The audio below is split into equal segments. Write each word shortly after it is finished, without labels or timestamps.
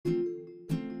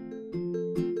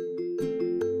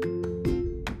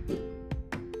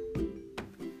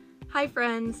Hi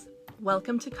friends,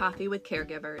 welcome to Coffee with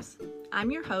Caregivers. I'm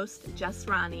your host, Jess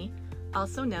Ronnie,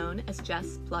 also known as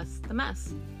Jess plus the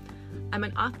Mess. I'm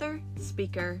an author,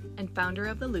 speaker, and founder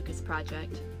of the Lucas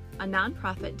Project, a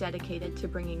nonprofit dedicated to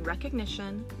bringing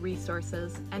recognition,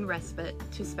 resources, and respite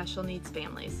to special needs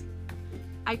families.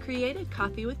 I created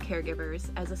Coffee with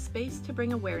Caregivers as a space to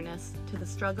bring awareness to the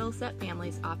struggles that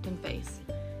families often face,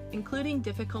 including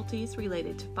difficulties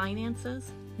related to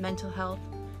finances, mental health,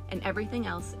 and everything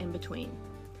else in between.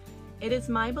 It is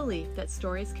my belief that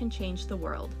stories can change the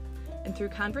world, and through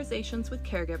conversations with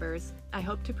caregivers, I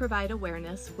hope to provide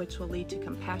awareness which will lead to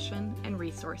compassion and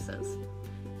resources.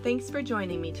 Thanks for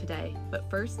joining me today, but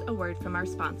first a word from our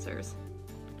sponsors.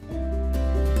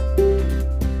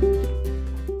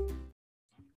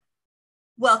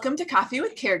 Welcome to Coffee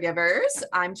with Caregivers.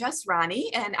 I'm Jess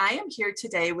Ronnie, and I am here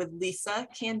today with Lisa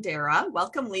Candera.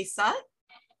 Welcome, Lisa.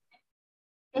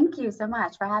 Thank you so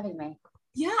much for having me.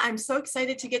 Yeah, I'm so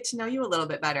excited to get to know you a little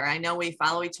bit better. I know we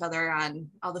follow each other on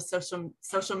all the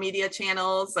social media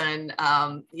channels and,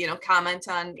 comment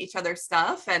on each other's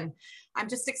stuff. And I'm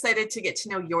just excited to get to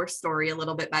know your story a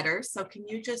little bit better. So can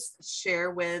you just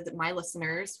share with my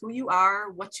listeners who you are,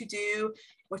 what you do,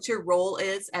 what your role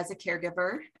is as a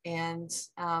caregiver, and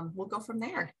we'll go from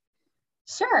there.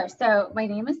 Sure. So my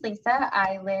name is Lisa.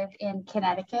 I live in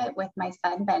Connecticut with my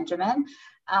son, Benjamin.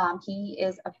 He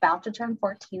is about to turn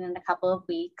 14 in a couple of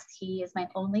weeks. He is my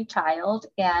only child,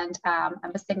 and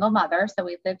I'm a single mother. So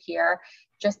we live here,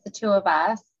 just the two of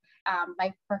us.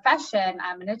 My profession,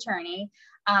 I'm an attorney.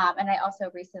 And I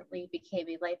also recently became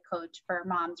a life coach for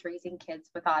moms raising kids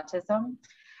with autism.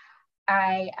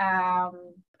 My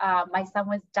son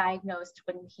was diagnosed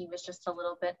when he was just a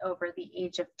little bit over the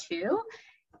age of 2.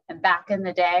 And back in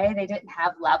the day, they didn't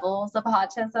have levels of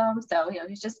autism. So,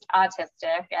 he's just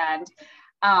autistic. And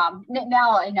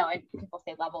now I know people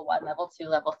say level 1, level 2,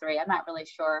 level 3. I'm not really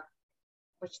sure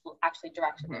which actually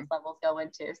direction those levels go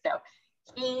into. So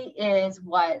he is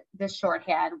what the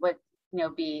shorthand would,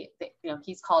 be,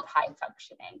 he's called high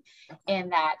functioning, in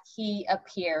that he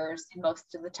appears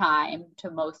most of the time to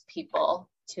most people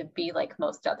to be like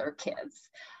most other kids.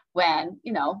 When,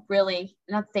 really,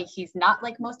 not to say he's not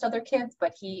like most other kids,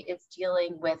 but he is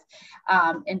dealing with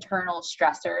internal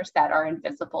stressors that are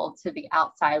invisible to the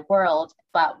outside world.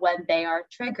 But when they are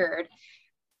triggered,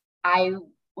 I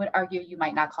would argue you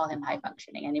might not call him high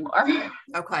functioning anymore.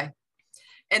 Okay.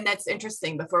 And that's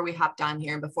interesting. Before we hopped on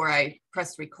here and before I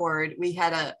pressed record, we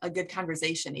had a good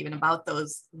conversation even about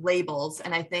those labels.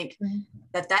 And I think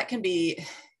that can be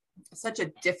such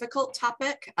a difficult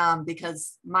topic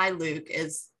because my Luke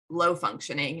is low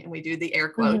functioning, and we do the air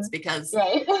quotes because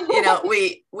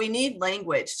we need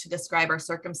language to describe our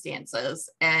circumstances.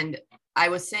 And I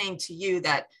was saying to you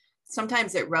that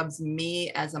sometimes it rubs me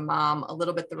as a mom a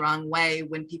little bit the wrong way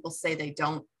when people say they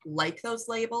don't like those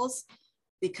labels,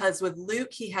 because with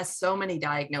Luke, he has so many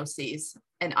diagnoses,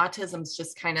 and autism's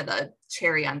just kind of the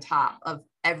cherry on top of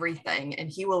everything, and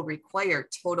he will require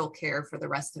total care for the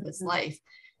rest of his life.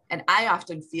 And I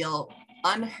often feel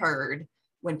unheard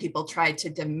when people try to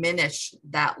diminish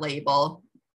that label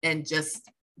and just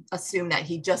assume that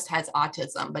he just has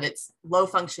autism, but it's low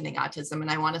functioning autism.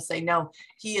 And I want to say, no,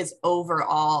 he is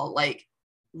overall like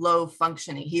low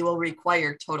functioning. He will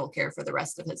require total care for the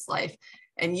rest of his life.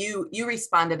 And you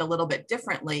responded a little bit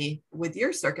differently with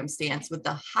your circumstance with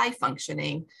the high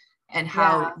functioning and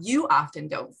how you often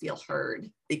don't feel heard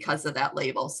because of that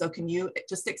label. So can you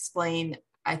just explain,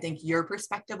 I think, your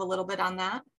perspective a little bit on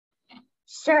that?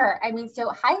 Sure. I mean, so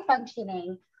high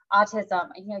functioning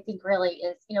autism, I think really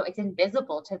is, it's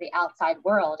invisible to the outside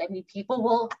world. I mean,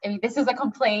 this is a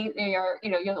complaint,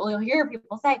 you'll hear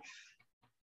people say,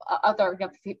 other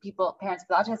people, parents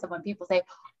with autism, when people say,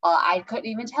 I couldn't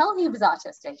even tell he was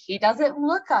autistic. He doesn't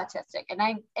look autistic.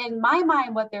 And in my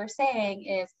mind, what they're saying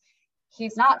is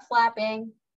he's not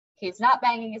flapping. He's not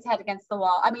banging his head against the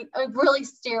wall. I mean, really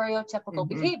stereotypical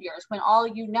behaviors, when all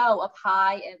you know of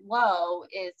high and low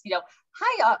is,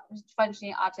 high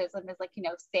functioning autism is like,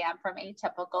 Sam from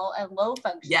Atypical, and low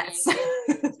functioning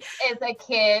is a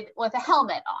kid with a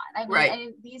helmet on. I mean,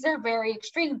 and these are very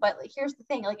extreme, but here's the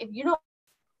thing, like if you don't,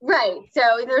 so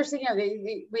there's,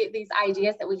 these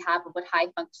ideas that we have of what high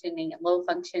functioning and low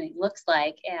functioning looks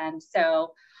like. And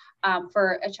so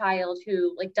for a child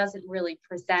who doesn't really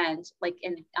present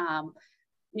in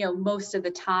most of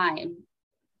the time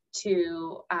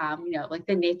to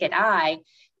the naked eye,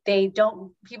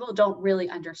 people don't really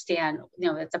understand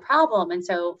it's a problem. And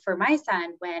so for my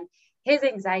son, when his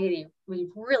anxiety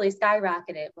really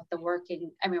skyrocketed with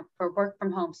for work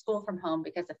from home, school from home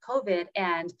because of COVID,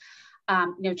 and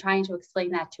trying to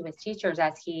explain that to his teachers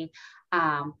as he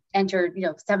entered,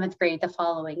 7th grade the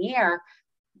following year,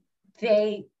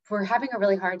 they were having a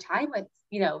really hard time with,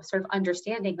 sort of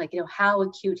understanding how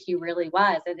acute he really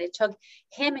was. And it took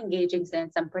him engaging in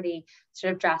some pretty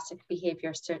sort of drastic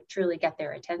behaviors to truly get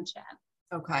their attention.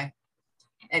 Okay.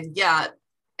 And yeah,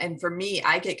 and for me,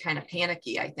 I get kind of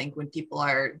panicky, I think, when people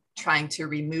are trying to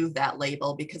remove that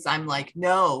label, because I'm like,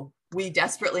 no, we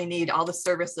desperately need all the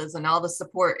services and all the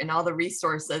support and all the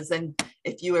resources. And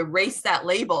if you erase that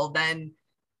label, then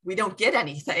we don't get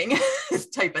anything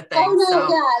type of thing. Oh, no,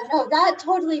 yeah, no, that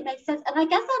totally makes sense. And I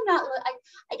guess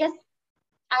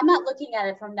I'm not looking at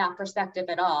it from that perspective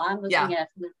at all. I'm looking at it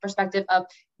from the perspective of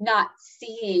not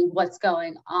seeing what's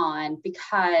going on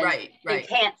because they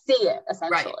can't see it,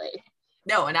 essentially. Right.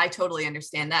 No, and I totally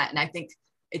understand that. And I think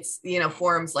it's,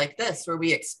 forums like this where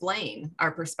we explain our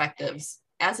perspectives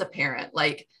as a parent.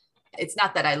 Like, it's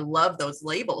not that I love those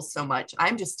labels so much.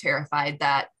 I'm just terrified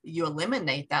that you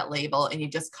eliminate that label and you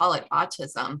just call it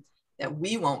autism, that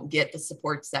we won't get the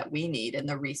supports that we need and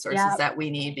the resources that we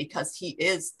need, because he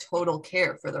is total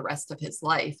care for the rest of his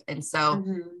life. And so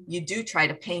you do try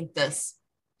to paint this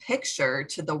picture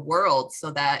to the world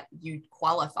so that you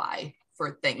qualify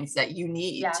for things that you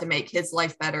need to make his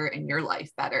life better and your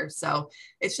life better. So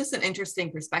it's just an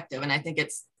interesting perspective. And I think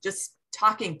it's just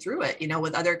talking through it,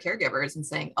 with other caregivers and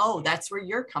saying, oh, that's where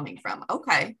you're coming from.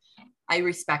 Okay. I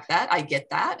respect that. I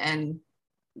get that. And,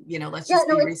 let's just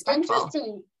be respectful. It's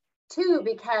interesting too,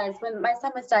 because when my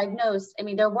son was diagnosed, I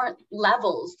mean, there weren't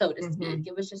levels, so to speak.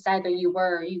 It was just either you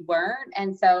were or you weren't.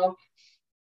 And so,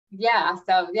 I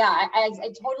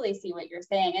totally see what you're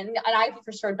saying. And I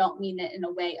for sure don't mean it in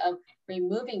a way of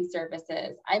removing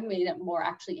services. I mean it more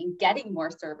actually in getting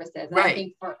more services. And I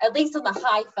think for, at least on the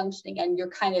high functioning, and you're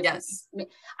kind of,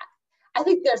 I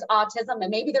think there's autism and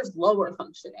maybe there's lower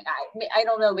functioning. I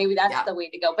don't know, maybe that's the way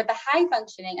to go. But the high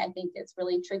functioning, I think it's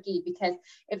really tricky, because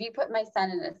if you put my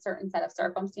son in a certain set of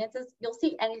circumstances, you'll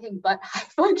see anything but high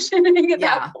functioning at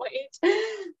that point.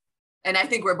 And I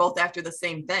think we're both after the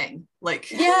same thing. Like,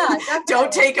 definitely.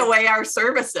 Don't take away our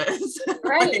services.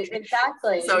 Right,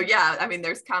 exactly. So I mean,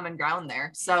 there's common ground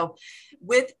there. So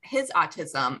with his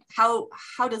autism, how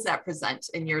does that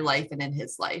present in your life and in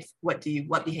his life? What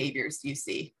behaviors do you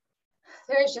see?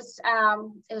 There's just,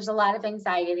 there's a lot of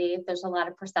anxiety. There's a lot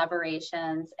of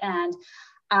perseverations. And,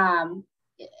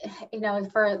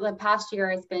 for the past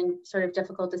year, it's been sort of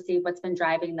difficult to see what's been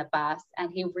driving the bus.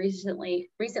 And he recently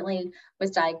was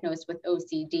diagnosed with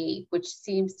OCD, which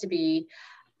seems to be,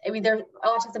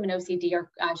 autism and OCD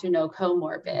are, as you know,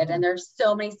 comorbid. And there's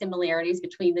so many similarities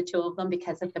between the two of them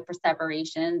because of the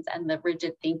perseverations and the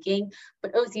rigid thinking.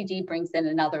 But OCD brings in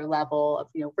another level of,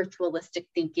 ritualistic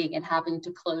thinking and having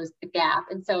to close the gap.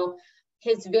 And so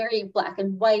his very black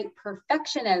and white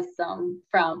perfectionism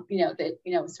from,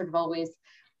 sort of always,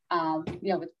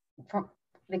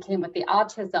 that came with the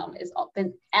autism is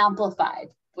been amplified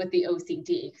with the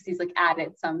OCD, because he's like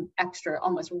added some extra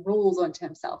almost rules onto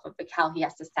himself of like how he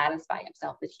has to satisfy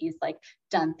himself that he's like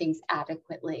done things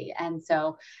adequately. And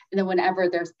then whenever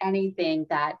there's anything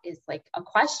that is like a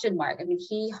question mark, I mean,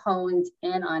 he hones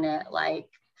in on it like,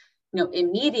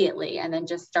 immediately, and then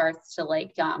just starts to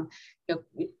like,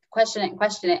 question it.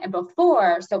 And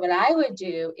so what I would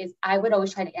do is I would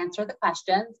always try to answer the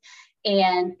questions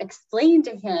and explain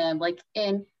to him, like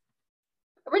in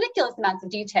ridiculous amounts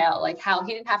of detail, like how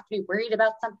he didn't have to be worried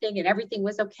about something and everything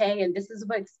was okay. And this is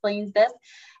what explains this.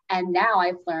 And now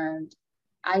I've learned,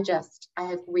 I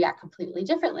react completely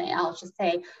differently. I'll just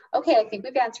say, okay, I think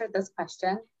we've answered this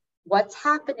question. What's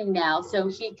happening now? So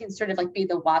he can sort of like be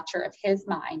the watcher of his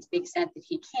mind to the extent that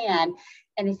he can.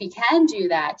 And if he can do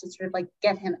that, to sort of like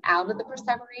get him out of the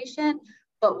perseveration.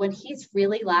 But when he's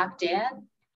really locked in,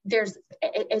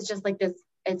 it's just like this,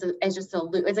 it's just a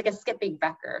loop. It's like a skipping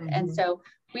record. And so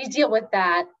we deal with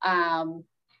that,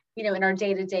 in our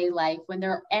day-to-day life. When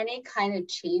there are any kind of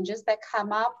changes that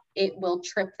come up, it will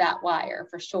trip that wire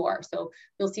for sure. So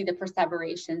you'll see the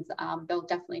perseverations, they'll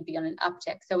definitely be on an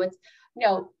uptick. So it's,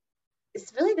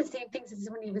 it's really the same things as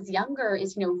when he was younger,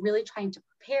 is, really trying to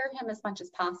prepare him as much as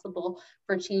possible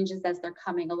for changes as they're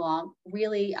coming along,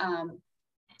 really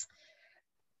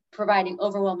providing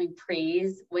overwhelming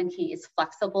praise when he is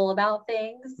flexible about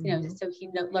things, so he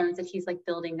learns that he's like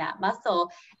building that muscle.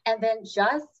 And then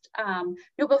just,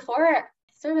 before,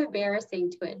 sort of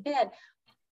embarrassing to admit,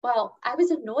 well, I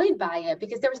was annoyed by it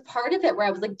because there was part of it where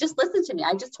I was like, just listen to me.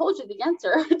 I just told you the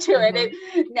answer to it.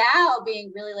 And now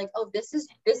being really like, oh, this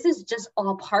is just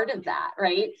all part of that.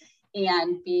 Right.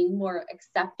 And being more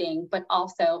accepting, but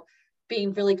also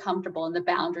being really comfortable in the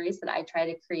boundaries that I try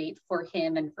to create for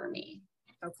him and for me.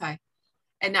 Okay.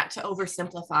 And not to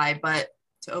oversimplify, but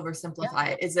to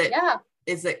oversimplify, is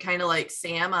it kind of like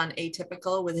Sam on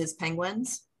Atypical with his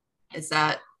penguins? Is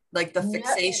that like the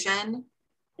fixation?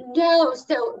 No,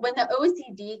 so when the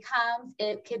OCD comes,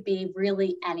 it could be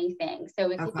really anything.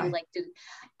 So it could be like, did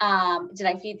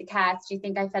I feed the cats? Do you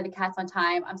think I fed the cats on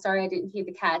time? I'm sorry, I didn't feed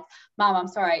the cats. Mom, I'm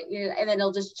sorry. And then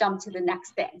it'll just jump to the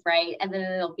next thing, right? And then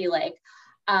it'll be like,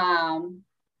 Mom,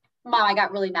 I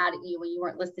got really mad at you when you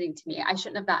weren't listening to me. I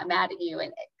shouldn't have gotten mad at you.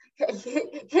 And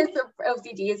his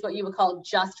OCD is what you would call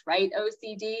just right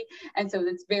OCD. And so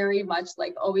it's very much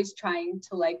like always trying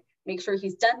to like make sure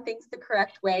he's done things the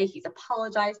correct way. He's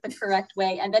apologized the correct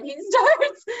way. And then he'll start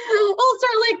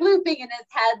like looping in his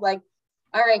head, like,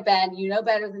 all right, Ben, you know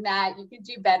better than that. You can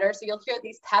do better. So you'll hear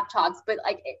these pep talks, but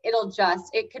like,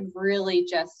 it could really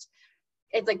just,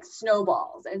 it's like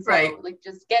snowballs. And so like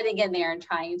just getting in there and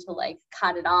trying to like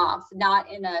cut it off,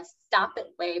 not in a stop it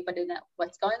way, but in a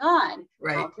what's going on?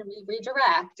 Right. How can we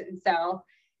redirect? And so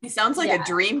he sounds like a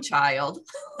dream child.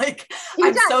 Like,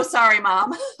 I'm so sorry,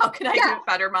 Mom. How can I do it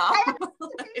better, Mom?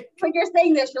 When you're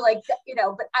saying this, you're like,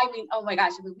 but I mean, oh my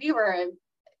gosh, we were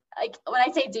like, when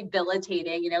I say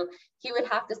debilitating, he would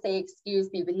have to say,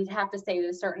 excuse me, but he'd have to say it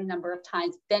a certain number of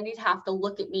times. Then he'd have to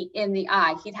look at me in the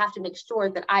eye. He'd have to make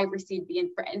sure that I received the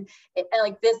info. And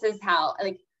like, this is how,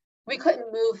 like, we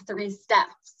couldn't move 3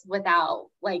 steps without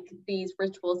like these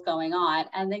rituals going on.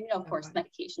 And then, of course,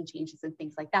 medication changes and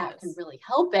things like that can really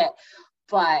help it.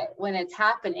 But when it's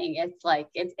happening, it's like,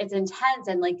 it's intense.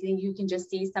 And like, you can just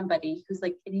see somebody who's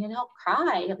like,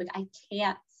 cry. I'm like, I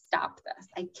can't stop this.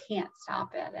 I can't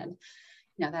stop it. And,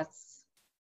 that's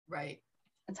right.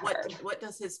 It's hard. What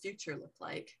does his future look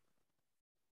like?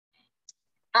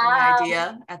 Any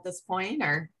idea at this point,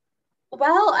 or?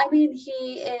 Well, I mean,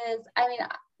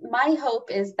 my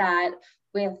hope is that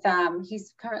with,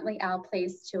 he's currently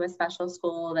outplaced to a special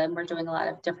school, then we're doing a lot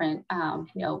of different,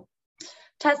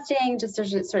 testing just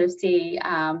to sort of see,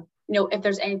 if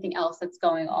there's anything else that's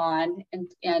going on,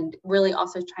 and really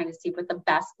also trying to see what the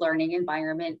best learning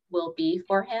environment will be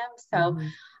for him. So,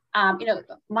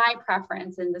 my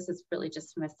preference, and this is really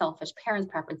just from a selfish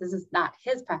parent's preference, this is not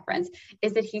his preference,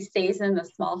 is that he stays in the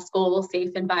small school,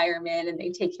 safe environment, and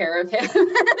they take care of him.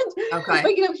 But,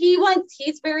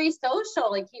 he's very social.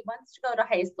 Like, he wants to go to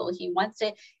high school. He wants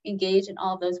to engage in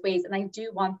all those ways. And I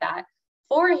do want that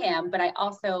for him. But I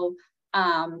also,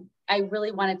 I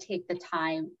really want to take the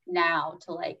time now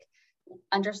to like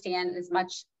understand as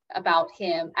much about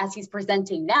him as he's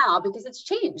presenting now, because it's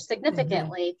changed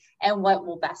significantly, and what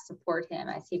will best support him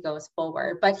as he goes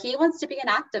forward. But he wants to be an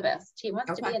activist. He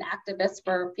wants to be an activist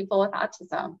for people with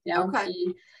autism.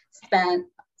 He spent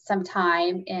some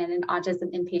time in an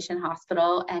autism inpatient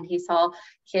hospital, and he saw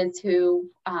kids who,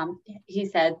 he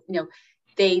said,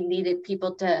 they needed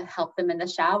people to help them in the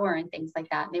shower and things like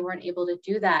that. And they weren't able to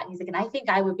do that. He's like, and I think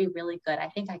I would be really good. I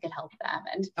think I could help them.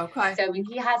 And so, I mean,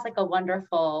 he has like a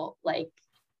wonderful, like,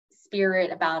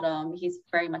 spirit about him. He's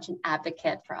very much an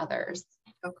advocate for others.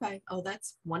 Okay. Oh,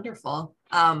 that's wonderful.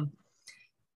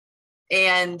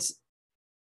 And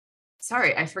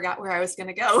sorry, I forgot where I was going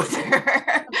to go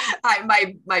there.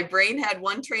 My brain had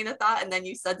one train of thought, and then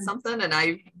you said something and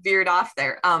I veered off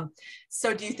there.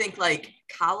 So do you think like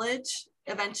college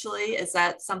eventually, is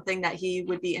that something that he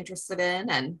would be interested in?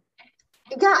 And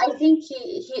yeah, I think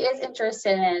he is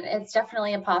interested in it. It's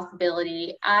definitely a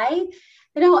possibility.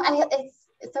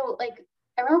 So like,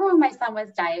 I remember when my son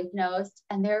was diagnosed,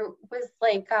 and there was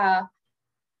like, I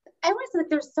was like,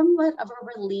 there's somewhat of a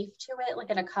relief to it,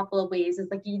 like in a couple of ways. It's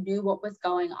like, you knew what was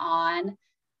going on,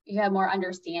 you had more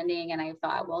understanding. And I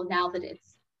thought, well, now that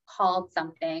it's called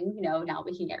something, now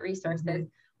we can get resources.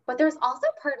 But there's also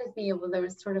part of me where there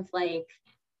was sort of like,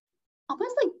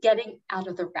 almost like getting out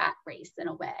of the rat race in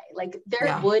a way. Like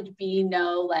there would be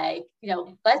no like,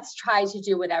 let's try to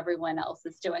do what everyone else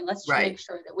is doing. Let's make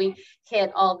sure that we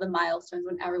hit all the milestones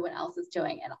when everyone else is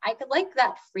doing. And I could like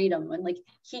that freedom when like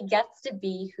he gets to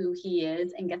be who he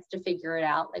is and gets to figure it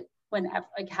out, like whenever,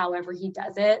 like however he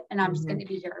does it. And I'm just going to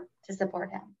be here to support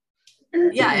him.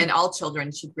 Yeah. And all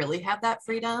children should really have that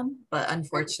freedom. But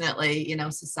unfortunately,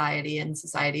 society and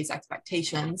society's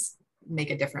expectations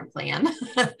make a different plan.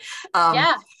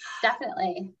 Yeah,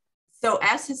 definitely. So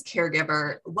as his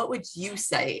caregiver, what would you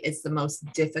say is the most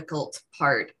difficult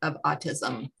part of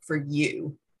autism for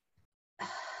you?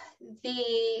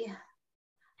 I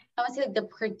would say the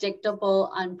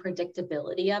predictable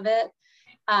unpredictability of it,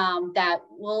 that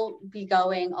will be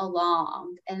going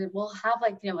along, and we'll have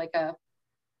like, like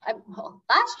well,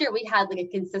 last year we had like a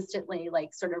consistently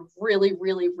like sort of really,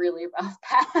 really, really rough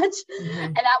patch,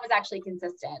 and that was actually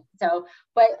consistent. So,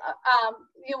 but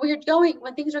you know,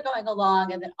 when things are going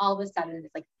along, and then all of a sudden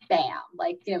it's like bam,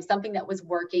 like, you know, something that was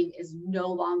working is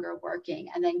no longer working,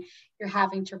 and then you're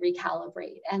having to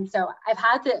recalibrate. And so I've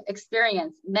had the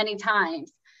experience many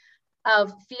times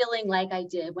of feeling like I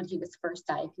did when he was first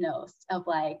diagnosed, of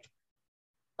like,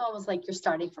 almost like you're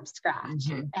starting from scratch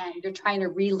and you're trying to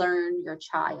relearn your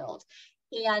child.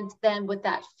 And then with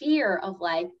that fear of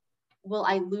like, will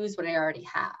I lose what I already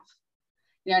have?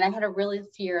 You know, and I had a really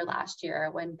fear last year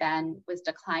when Ben was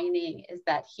declining, is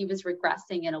that he was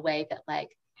regressing in a way that like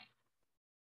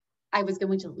I was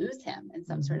going to lose him in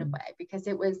some sort of way, because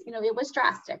it was, you know, it was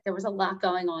drastic. There was a lot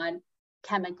going on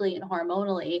chemically and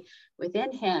hormonally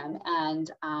within him. And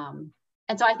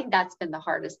so I think that's been the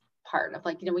hardest part of,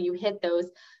 like, you know, when you hit those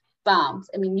bumps,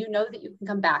 I mean, you know that you can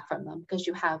come back from them because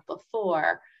you have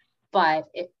before, but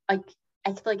it, like,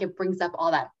 I feel like it brings up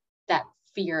all that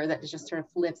fear that just sort of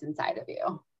lives inside of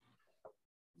you.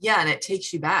 Yeah, and it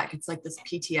takes you back. It's like this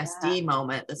PTSD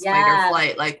moment, this fight or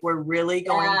flight. Like, we're really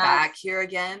going back here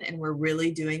again, and we're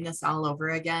really doing this all over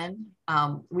again.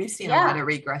 We've seen a lot of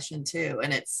regression too,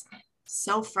 and it's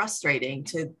so frustrating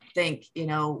to think, you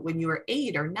know, when you were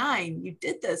 8 or 9, you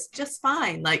did this just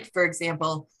fine. Like, for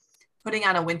example, putting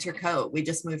on a winter coat. We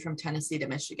just moved from Tennessee to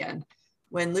Michigan.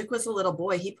 When Luke was a little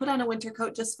boy, he put on a winter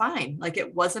coat just fine. Like,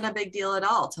 it wasn't a big deal at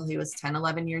all till he was 10,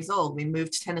 11 years old. We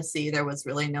moved to Tennessee. There was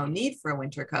really no need for a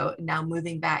winter coat. And now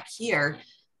moving back here,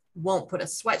 won't put a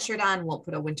sweatshirt on, won't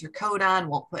put a winter coat on,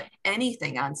 won't put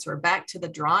anything on. So we're back to the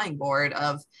drawing board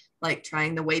of like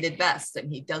trying the weighted vest.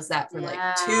 And he does that for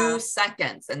like 2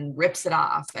 seconds and rips it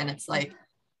off. And it's like,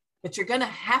 but you're going to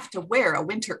have to wear a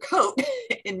winter coat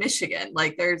in Michigan.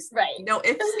 Like, there's no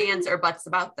ifs, ands, or buts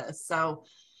about this. So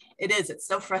it's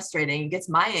so frustrating. It gets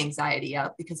my anxiety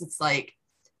up, because it's like,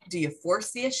 do you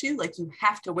force the issue? Like, you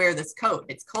have to wear this coat.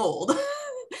 It's cold.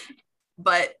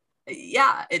 But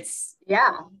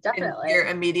definitely. You're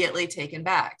immediately taken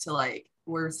back to like,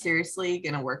 we're seriously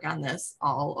going to work on this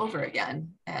all over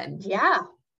again. And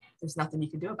there's nothing you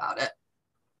can do about it.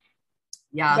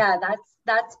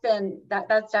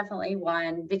 That's definitely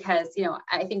one, because, you know,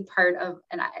 I think part of,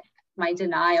 my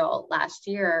denial last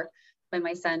year when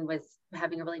my son was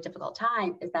having a really difficult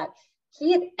time, is that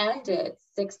he had ended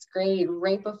 6th grade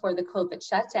right before the COVID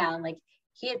shutdown. Like,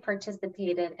 he had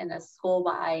participated in a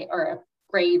school-wide or a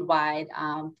grade-wide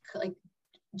like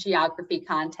geography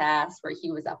contest where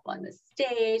he was up on the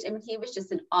stage. I mean, he was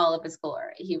just in all of his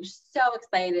glory. He was so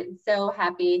excited and so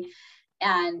happy,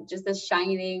 and just this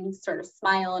shining sort of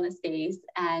smile on his face.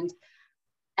 And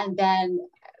then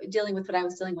dealing with what I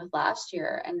was dealing with last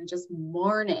year, and just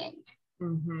mourning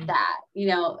that, you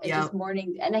know, just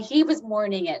mourning, and he was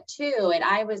mourning it too, and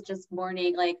I was just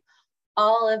mourning like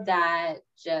all of that,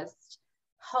 just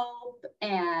hope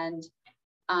and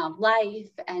life,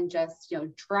 and just, you know,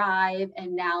 drive.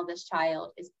 And now this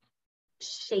child is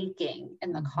shaking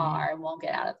in the car and won't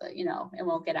get out of the, you know, and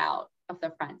won't get out of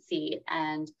the front seat,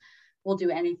 and will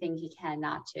do anything he can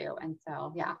not to. And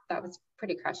so that was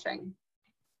pretty crushing.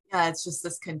 It's just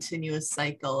this continuous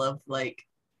cycle of like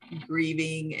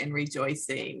grieving and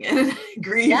rejoicing and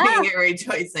grieving and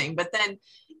rejoicing. But then,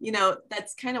 you know,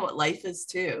 that's kind of what life is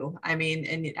too. I mean,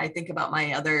 and I think about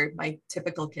my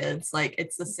typical kids, like,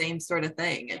 it's the same sort of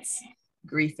thing. It's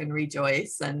grief and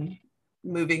rejoice, and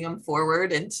moving them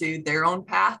forward into their own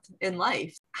path in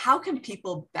life. How can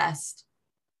people best,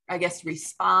 I guess,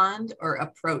 respond or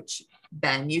approach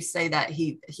Ben? You say that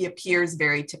he appears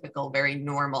very typical, very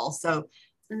normal. So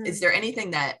is there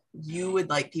anything that you would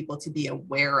like people to be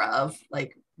aware of,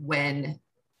 like when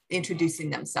introducing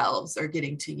themselves or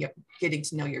getting to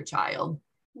know your child?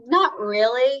 Not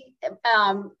really.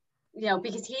 You know,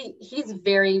 because he's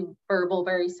very verbal,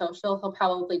 very social. He'll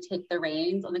probably take the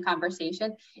reins on the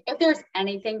conversation. If there's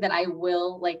anything that I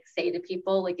will like say to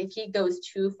people, like if he goes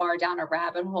too far down a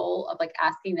rabbit hole of like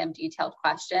asking them detailed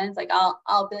questions, like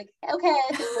I'll be like, okay, I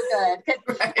think we're good.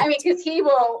 Cause I mean, cause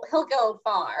he'll go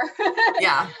far.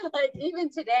 Like even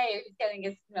today he's getting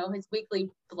his, you know, his weekly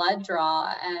blood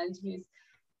draw, and he's,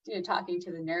 you know, talking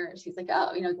to the nurse. He's like,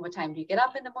 oh, you know, what time do you get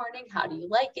up in the morning? How do you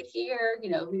like it here?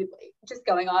 You know, just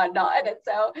going on and on. And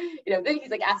so, you know, then he's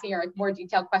like asking her like more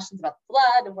detailed questions about the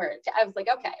blood and where I was like,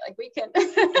 okay, like we can.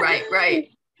 Right.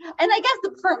 And I guess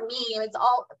for me, it's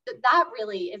all, that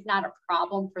really is not a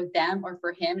problem for them or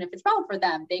for him. And if it's a problem for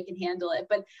them, they can handle it.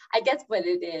 But I guess what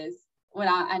it is,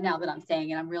 now that I'm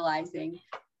saying, and I'm realizing,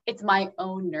 it's my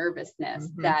own nervousness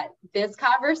that this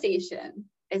conversation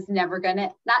is never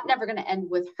gonna end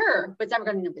with her, but it's never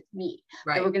gonna end with me.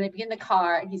 Right. So we're gonna be in the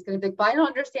car and he's gonna be like, but I don't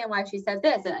understand why she said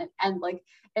this. And like,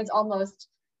 it's almost,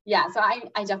 yeah. So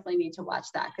I definitely need to watch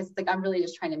that, because like, I'm really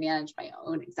just trying to manage my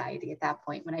own anxiety at that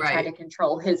point when I try to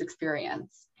control his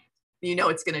experience. You know,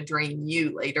 it's going to drain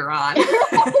you later on.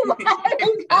 Exactly.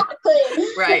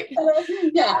 Right.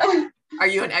 Yeah. Are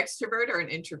you an extrovert or an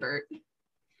introvert?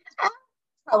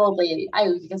 Probably,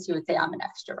 I guess you would say I'm an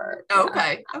extrovert.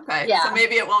 Okay. Okay. Yeah. So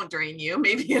maybe it won't drain you.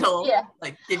 Maybe it'll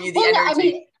like give you the energy. energy. I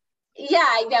mean, yeah,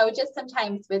 I know. Just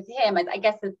sometimes with him, I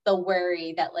guess it's the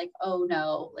worry that like, oh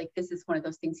no, like this is one of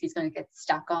those things he's going to get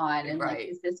stuck on, and like,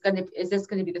 is this going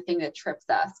to be the thing that trips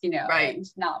us, you know? Right. And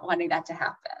not wanting that to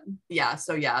happen. Yeah.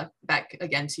 So yeah, back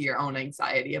again to your own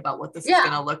anxiety about what this is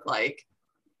going to look like.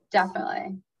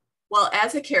 Definitely. Well,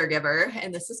 as a caregiver,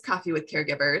 and this is Coffee with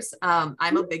Caregivers,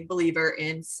 I'm a big believer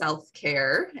in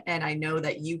self-care, and I know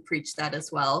that you preach that as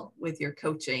well with your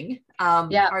coaching.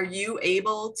 Are you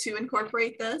able to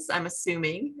incorporate this? I'm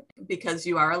assuming, because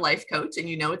you are a life coach and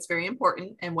you know it's very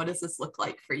important. And what does this look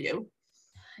like for you?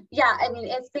 Yeah, I mean,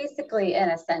 it's basically an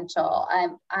essential.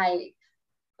 I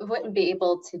wouldn't be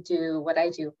able to do what I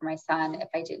do for my son if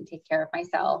I didn't take care of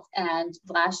myself. And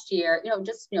last year,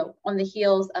 on the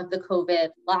heels of the COVID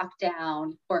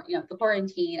lockdown, or, the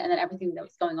quarantine, and then everything that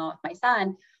was going on with my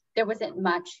son, there wasn't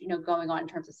much, going on in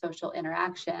terms of social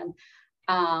interaction.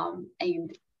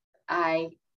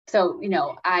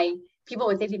 People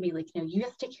would say to me, like, you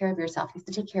have to take care of yourself. You have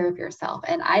to take care of yourself.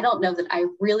 And I don't know that I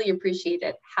really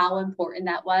appreciated how important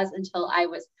that was until I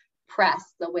was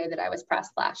pressed the way that I was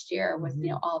pressed last year with,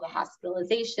 all the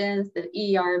hospitalizations,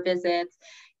 the ER visits,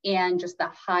 and just the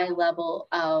high level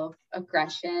of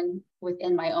aggression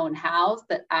within my own house,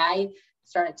 that I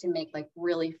started to make like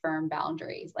really firm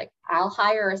boundaries. Like, I'll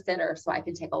hire a sitter so I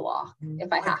can take a walk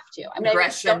if I have to. I mean,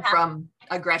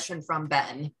 aggression from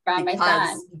Ben, my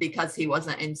son, because he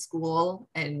wasn't in school.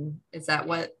 And is that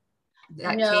what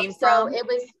that came from? So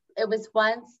it was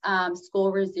once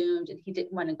school resumed and he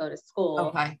didn't want to go to school.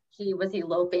 Okay. He was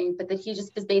eloping, but that he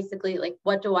just was basically like,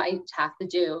 what do I have to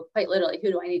do? Quite literally,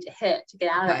 who do I need to hit to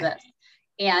get out of this?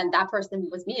 And that person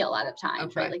was me a lot of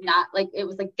times, right? Like, not like, it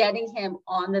was like getting him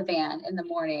on the van in the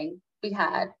morning. We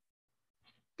had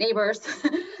neighbors,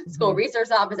 school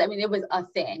resource office. I mean, it was a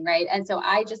thing, right? And so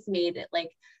I just made it like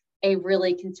a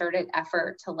really concerted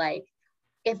effort to like,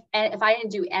 if I didn't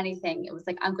do anything, it was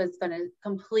like, I'm just going to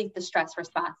complete the stress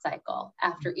response cycle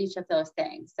after each of those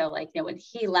things. So like, when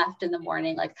he left in the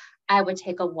morning, like I would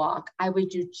take a walk, I would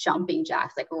do jumping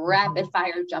jacks, like rapid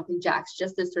fire jumping jacks,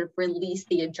 just to sort of release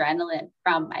the adrenaline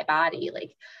from my body.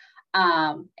 Like,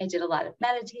 I did a lot of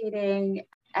meditating.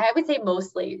 I would say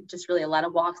mostly just really a lot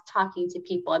of walks, talking to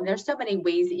people. And there's so many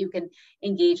ways that you can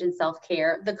engage in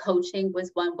self-care. The coaching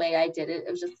was one way I did it.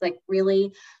 It was just like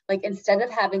really like, instead of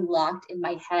having locked in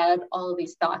my head all of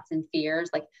these thoughts and fears,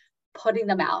 like putting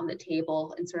them out on the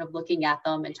table and sort of looking at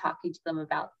them and talking to them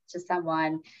about to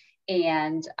someone,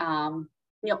 and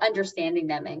understanding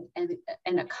them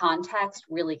in a context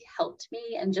really helped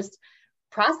me. And just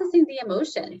processing the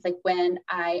emotions. Like when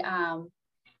I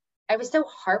was so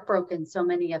heartbroken so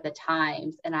many of the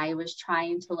times, and I was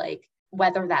trying to like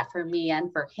weather that for me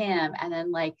and for him. And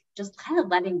then like, just kind of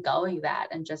letting go of that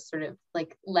and just sort of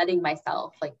like letting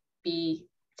myself like be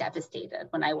devastated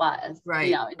when I was,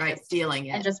 feeling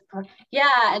it. And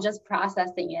just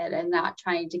processing it and not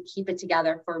trying to keep it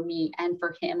together for me and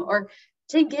for him, or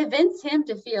to convince him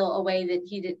to feel a way that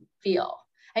he didn't feel.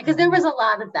 Because there was a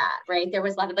lot of that, right? There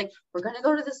was a lot of like, we're going to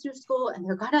go to this new school and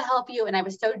they're going to help you. And I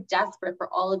was so desperate for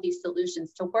all of these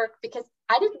solutions to work, because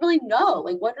I didn't really know,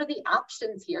 like, what are the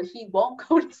options here? He won't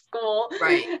go to school,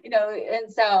 right?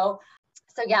 And so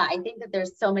yeah, I think that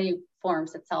there's so many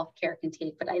forms that self-care can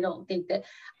take, but I think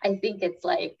it's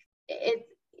like,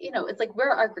 it's like, we're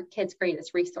our kids'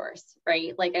 greatest resource,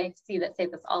 right? Like I say this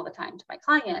all the time to my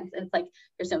clients. It's like,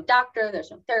 there's no doctor,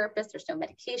 there's no therapist, there's no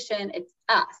medication, it's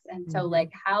us. And so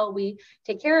like, how we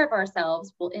take care of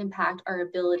ourselves will impact our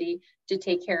ability to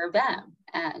take care of them.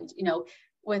 And,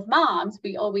 with moms,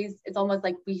 it's almost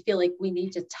like we feel like we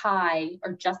need to tie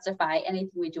or justify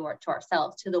anything we do to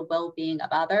ourselves to the well-being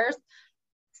of others.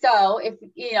 So if,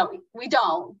 we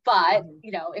don't, but,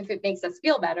 if it makes us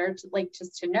feel better,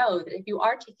 just to know that if you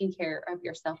are taking care of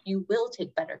yourself, you will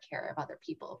take better care of other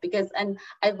people. And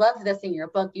I love this in your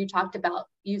book, you talked about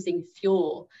using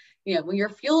fuel. When you're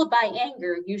fueled by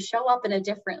anger, you show up in a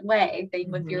different way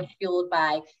than when you're fueled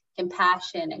by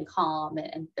compassion and calm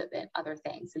and other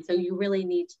things. And so you really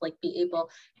need to be able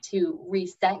to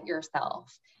reset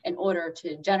yourself in order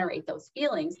to generate those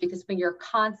feelings, because when you're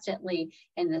constantly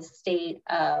in this state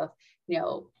of,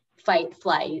 fight,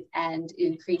 flight, and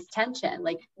increased tension.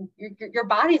 Like your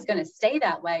body's going to stay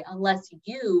that way unless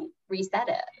you reset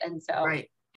it. And so, right.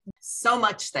 So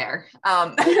much there.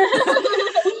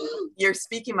 You're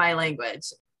speaking my language.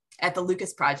 At the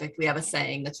Lucas Project, we have a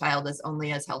saying, the child is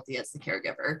only as healthy as the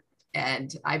caregiver.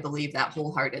 And I believe that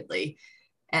wholeheartedly.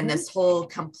 And this whole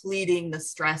completing the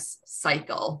stress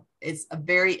cycle is a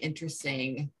very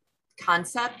interesting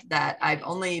concept that I've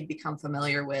only become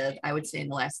familiar with, I would say, in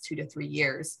the last 2 to 3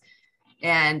 years.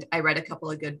 And I read a couple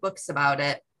of good books about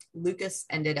it. Lucas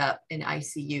ended up in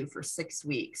ICU for 6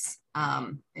 weeks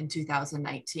in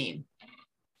 2019.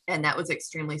 And that was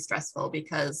extremely stressful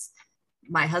because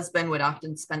my husband would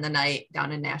often spend the night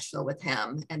down in Nashville with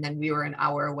him. And then we were an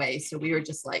hour away. So we were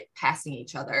just like passing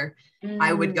each other.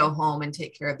 I would go home and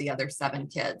take care of the other 7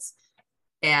 kids.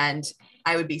 And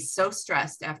I would be so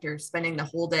stressed after spending the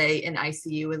whole day in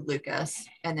ICU with Lucas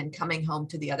and then coming home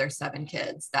to the other 7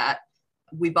 kids that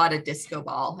we bought a disco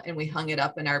ball and we hung it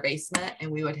up in our basement, and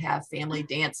we would have family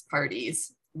dance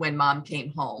parties when mom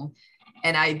came home.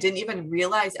 And I didn't even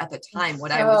realize at the time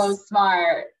what I was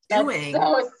doing.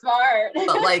 So smart.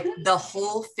 But like the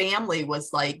whole family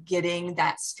was like getting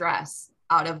that stress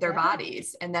out of their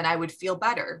bodies. And then I would feel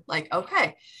better. Like,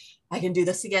 okay, I can do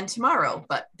this again tomorrow.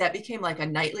 But that became like a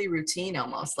nightly routine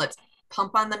almost. Let's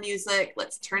pump on the music.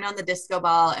 Let's turn on the disco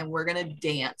ball and we're going to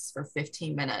dance for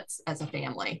 15 minutes as a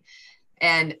family.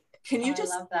 And can you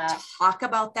just talk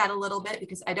about that a little bit?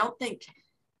 Because I don't think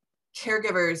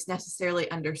caregivers necessarily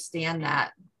understand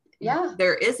that. Yeah,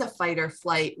 there is a fight or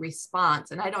flight response.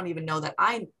 And I don't even know that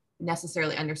I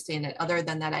necessarily understand it, other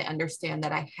than that I understand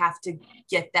that I have to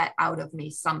get that out of me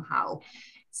somehow.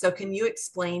 So can you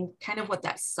explain kind of what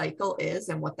that cycle is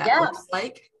and what that looks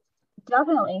like?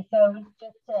 Definitely. So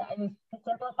just to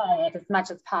simplify it as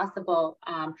much as possible,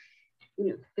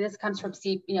 this comes from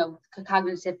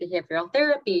cognitive behavioral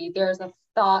therapy. There's a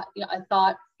thought,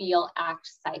 feel, act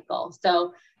cycle.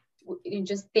 So you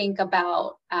just think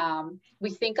about, we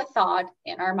think a thought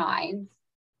in our minds,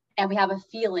 and we have a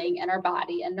feeling in our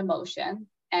body and emotion,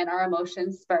 and our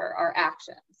emotions spur our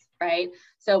actions, right?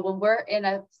 So when we're in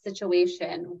a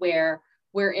situation where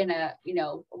we're in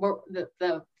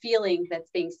the feeling that's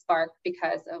being sparked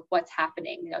because of what's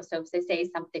happening, so if they say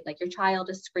something like your child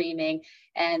is screaming,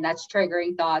 and that's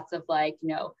triggering thoughts of like,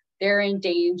 they're in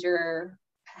danger,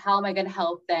 how am I going to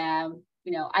help them?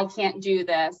 I can't do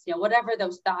this, whatever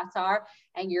those thoughts are,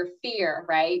 and your fear,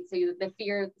 right? So the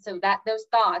fear, so that those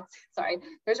thoughts,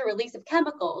 there's a release of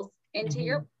chemicals into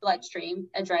your bloodstream,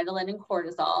 adrenaline and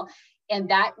cortisol. And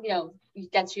that,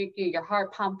 gets your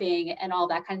heart pumping and all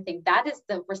that kind of thing. That is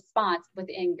the response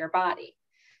within your body.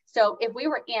 So if we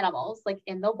were animals, like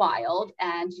in the wild,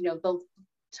 and, the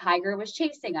tiger was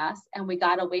chasing us and we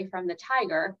got away from the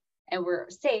tiger and we're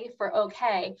safe, we're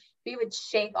okay, we would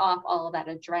shake off all of that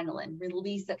adrenaline,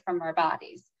 release it from our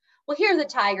bodies. Well, here the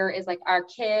tiger is like our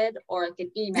kid or like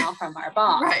an email from our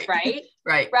boss, right?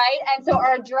 And so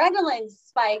our adrenaline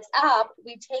spikes up.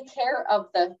 We take care of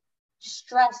the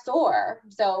stressor.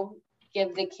 So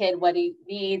give the kid what he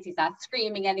needs. He's not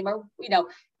screaming anymore.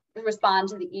 Respond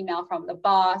to the email from the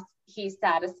boss. He's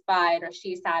satisfied or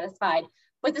she's satisfied.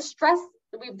 With the stress,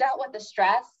 we've dealt with the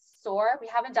stress. We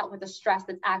haven't dealt with the stress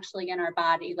that's actually in our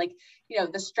body, like,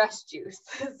 the stress juice,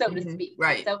 so to speak.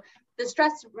 Right. So the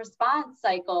stress response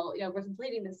cycle, we're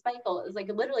completing the cycle is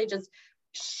like literally just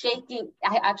shaking.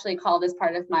 I actually call this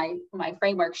part of my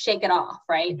framework, shake it off,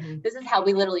 right? This is how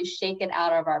we literally shake it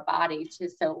out of our body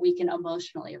so we can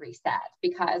emotionally reset.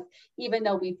 Because even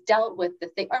though we've dealt with the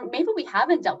thing, or maybe we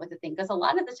haven't dealt with the thing, because a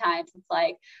lot of the times it's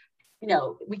like,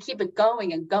 we keep it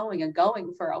going and going and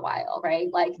going for a while, right?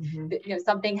 Like,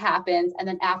 something happens, and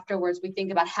then afterwards we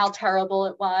think about how terrible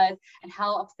it was and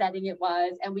how upsetting it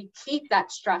was. And we keep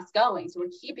that stress going. So we're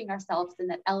keeping ourselves in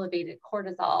that elevated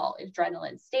cortisol,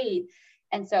 adrenaline state.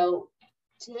 And so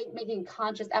making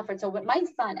conscious effort. So with my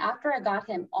son, after I got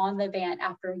him on the van,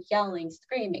 after yelling,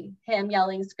 screaming,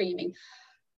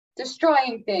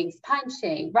 destroying things,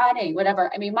 punching, running,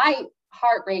 whatever. I mean, my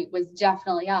heart rate was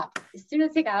definitely up. As soon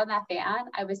as he got on that van,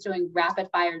 I was doing rapid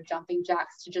fire jumping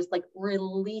jacks to just like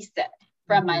release it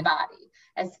from my body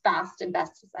as fast and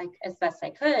best I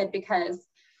could, because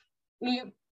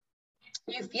you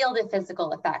feel the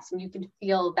physical effects, and you can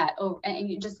feel that and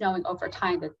you just knowing over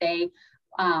time that they,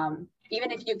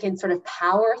 even if you can sort of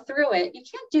power through it, you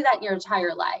can't do that your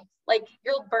entire life. Like,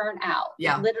 you'll burn out,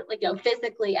 literally,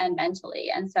 physically and mentally.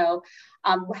 And so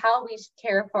how we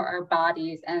care for our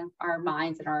bodies and our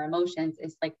minds and our emotions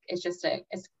is just a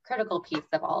critical piece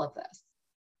of all of this.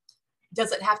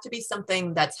 Does it have to be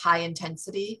something that's high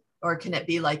intensity, or can it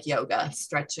be like yoga,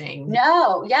 stretching?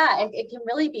 No, it can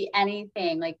really be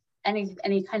anything. Like,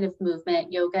 any kind of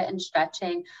movement, yoga and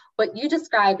stretching. What you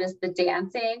described as the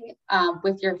dancing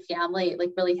with your family,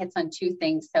 like really hits on two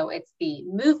things. So it's the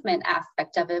movement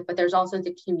aspect of it, but there's also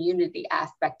the community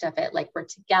aspect of it. Like we're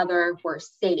together, we're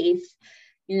safe,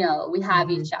 you know, we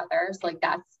have each other. So like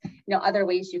that's, you know, other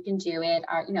ways you can do it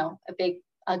are, you know, a big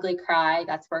ugly cry.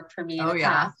 That's worked for me in the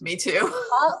past. Me too.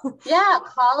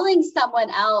 Calling someone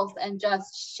else and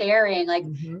just sharing. Like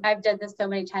I've done this so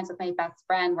many times with my best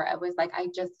friend where I was like,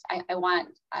 I want,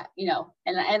 you know,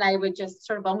 and I would just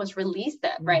sort of almost release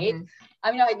it. Right.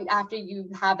 I mean, after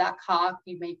you have that cough,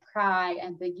 you may cry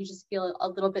and then you just feel a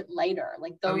little bit lighter.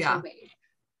 Like those are ways.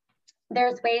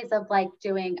 There's ways of like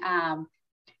doing,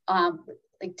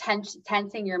 like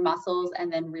tensing your muscles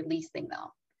and then releasing them.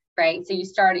 Right. So you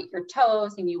start at your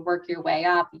toes and you work your way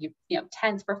up, you know,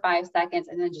 tense for 5 seconds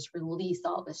and then just release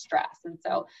all the stress. And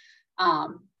so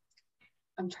I'm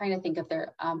trying to think of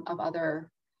of other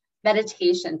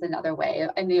meditations, another way,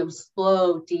 and you know,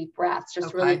 slow, deep breaths,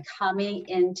 just really coming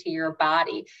into your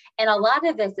body. And a lot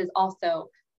of this is also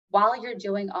while you're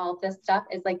doing all of this stuff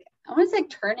is like, I want to say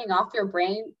turning off your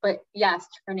brain, but yes,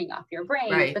 turning off your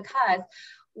brain because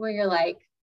when you're like,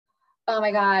 oh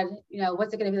my God, you know,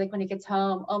 what's it going to be like when he gets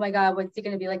home? Oh my God, what's it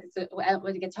going to be like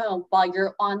when he gets home? While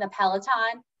you're on the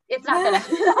Peloton, it's not going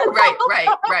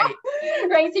to.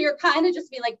 Right. So you're kind of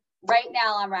just be like, right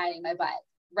now I'm riding my butt.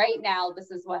 Right now, this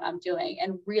is what I'm doing.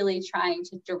 And really trying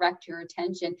to direct your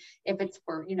attention if it's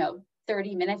for, you know,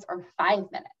 30 minutes or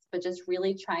 5 minutes, but just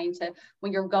really trying to,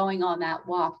 when you're going on that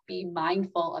walk, be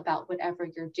mindful about whatever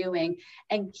you're doing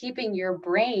and keeping your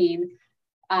brain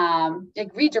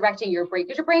like redirecting your brain,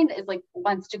 because your brain is like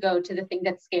wants to go to the thing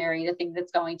that's scary, the thing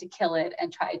that's going to kill it,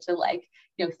 and try to like,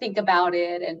 you know, think about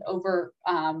it and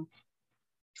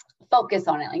focus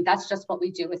on it. Like that's just what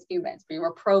we do as humans. We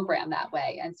were programmed that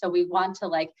way. And so we want to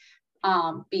like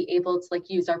be able to like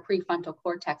use our prefrontal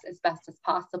cortex as best as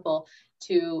possible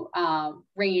to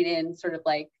rein in sort of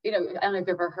like, you know, I don't know if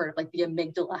you've ever heard of like the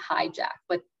amygdala hijack,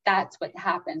 but that's what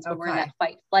happens when we're in that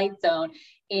fight flight zone.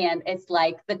 And it's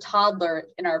like the toddler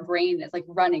in our brain is like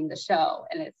running the show.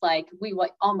 And it's like, we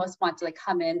almost want to like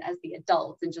come in as the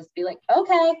adults and just be like,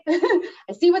 okay,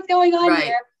 I see what's going on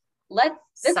here.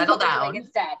 This settle down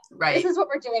instead. This is what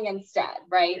we're doing instead.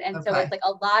 Right. And so it's like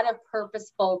a lot of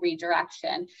purposeful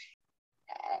redirection.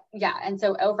 And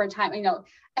so over time, you know,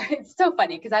 it's so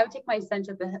funny because I would take my son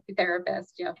to the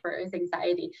therapist, you know, for his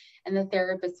anxiety, and the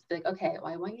therapist would be like, okay,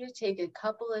 well, I want you to take a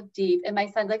couple of deep, and my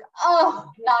son's like,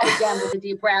 oh, not again with the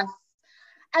deep breaths.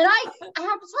 And I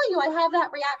have to tell you, I have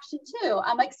that reaction too.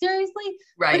 I'm like, seriously?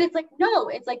 But it's like, no,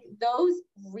 it's like those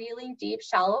really deep,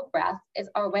 shallow breaths is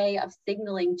our way of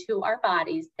signaling to our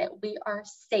bodies that we are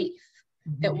safe.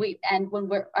 And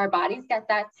when our bodies get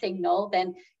that signal,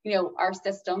 then, you know, our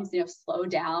systems, you know, slow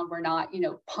down. We're not, you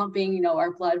know, pumping, you know,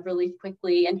 our blood really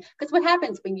quickly. And because what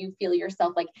happens when you feel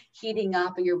yourself like heating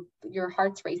up and your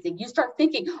heart's racing, you start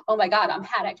thinking, oh my God, I'm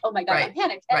panicked. Oh my God, I'm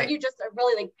panicked. And you just are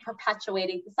really like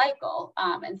perpetuating the cycle.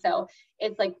 And so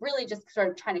it's like really just sort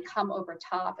of trying to come over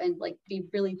top and like be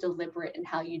really deliberate in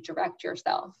how you direct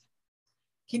yourself.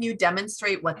 Can you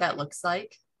demonstrate what that looks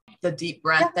like? The deep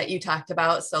breath that you talked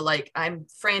about. So like, I'm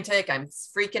frantic, I'm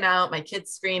freaking out, my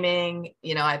kid's screaming,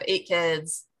 you know, I have 8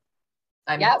 kids.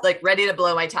 I'm like ready to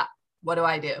blow my top. What do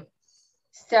I do?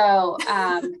 So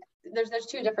there's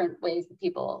 2 different ways that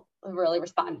people really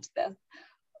respond to this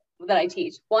that I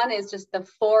teach. One is just the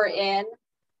 4 in,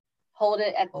 hold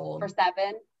it for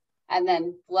 7, and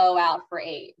then blow out for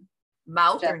 8.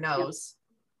 Mouth or nose?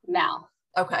 You know, mouth.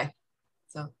 Okay.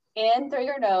 So in through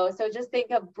your nose. So just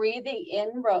think of breathing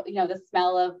in, you know, the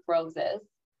smell of roses,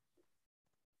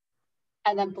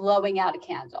 and then blowing out a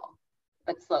candle,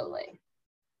 but slowly.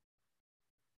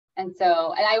 And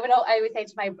so, and I would say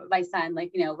to my son,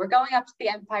 like, you know, we're going up to the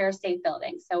Empire State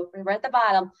Building. So we're at the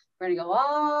bottom. We're going to go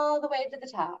all the way to the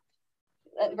top.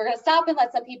 We're going to stop and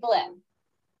let some people in.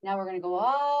 Now we're going to go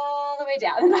all the way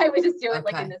down. And I would just do it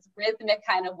like in this rhythmic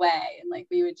kind of way. And like,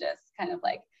 we would just kind of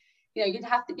like, you know, you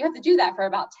have to do that for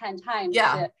about 10 times.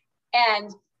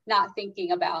 And not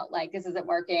thinking about like, this isn't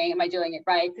working. Am I doing it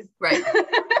right?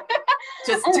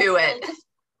 Just do it. Just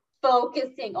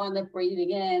focusing on the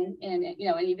breathing in and, you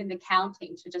know, and even the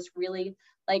counting to just really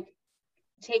like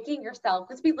taking yourself,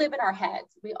 because we live in our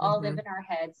heads. We all live in our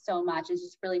heads so much. It's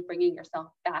just really bringing yourself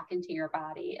back into your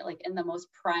body, like in the most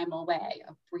primal way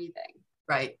of breathing.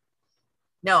 Right.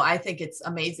 No, I think it's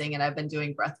amazing. And I've been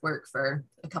doing breath work for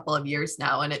a couple of years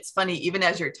now. And it's funny, even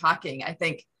as you're talking, I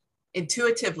think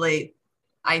intuitively,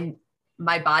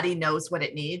 my body knows what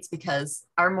it needs, because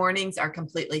our mornings are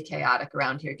completely chaotic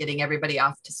around here, getting everybody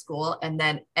off to school. And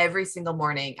then every single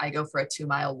morning I go for a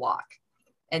 2-mile walk.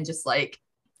 and just like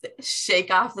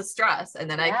shake off the stress. And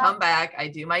then I come back, I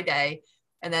do my day,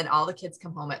 and then all the kids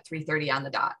come home at 3:30 on the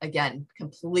dot. Again,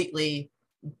 completely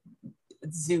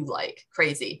zoo-like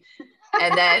crazy.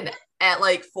 And then at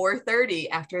like 4:30,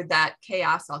 after that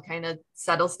chaos all kind of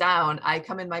settles down, I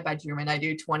come in my bedroom and I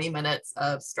do 20 minutes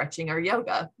of stretching or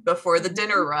yoga before the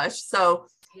dinner rush. So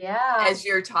as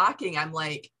you're talking, I'm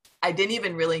like, I didn't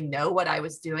even really know what I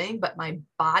was doing, but my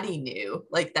body knew.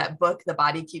 Like that book, The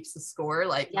Body Keeps the Score,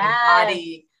 like my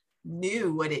body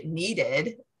knew what it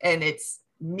needed. And it's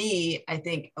me, I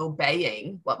think,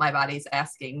 obeying what my body's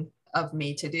asking of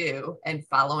me to do and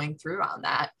following through on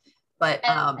that. But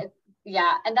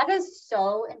and that is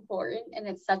so important, and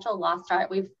it's such a lost art.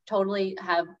 We've totally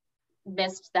have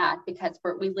missed that because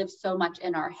we live so much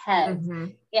in our heads,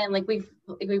 and like we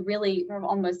really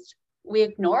almost we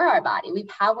ignore our body. We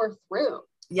power through.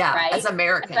 Yeah, right? As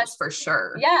Americans, for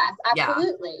sure. Yes,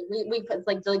 absolutely. We put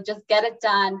like just get it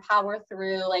done, power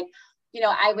through. Like, you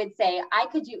know, I would say I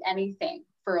could do anything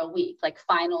for a week, like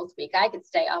finals week. I could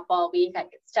stay up all week. I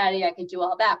could study. I could do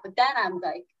all that. But then I'm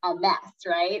like a mess,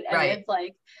 right? And it's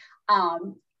like,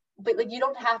 but like you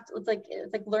don't have to. It's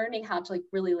like learning how to like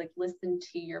really like listen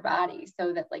to your body,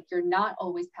 so that like you're not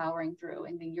always powering through,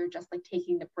 and then you're just like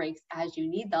taking the breaks as you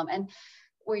need them. And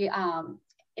we, you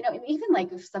know, and even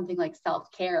like something like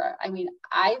self-care. I mean,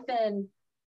 I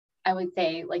would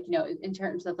say like, you know, in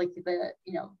terms of like the,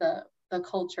 you know, the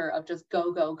culture of just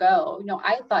go, go, go, you know,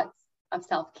 I thought of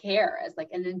self-care as like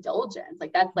an indulgence.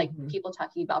 Like that's like people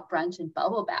talking about brunch and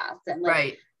bubble baths and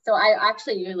like, so I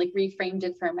actually like reframed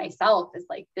it for myself as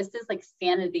like, this is like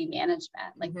sanity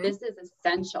management. Like this is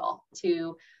essential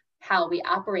to how we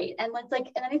operate. And let's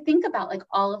like, and then I think about like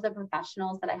all of the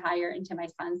professionals that I hire into my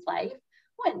son's life.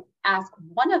 I wouldn't ask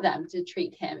one of them to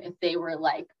treat him if they were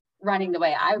like running the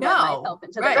way I run myself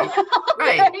into the ground.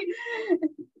 Right.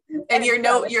 And you're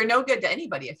no good to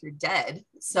anybody if you're dead.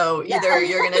 So either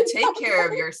you're going to take care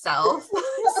of yourself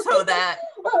so that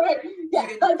you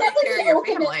can take care of your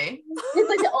family. It's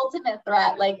like the ultimate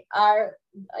threat. Like our,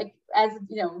 like as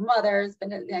you know, mothers,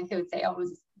 but I would say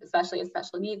almost, especially as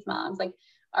special needs moms, like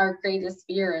our greatest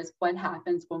fear is what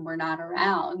happens when we're not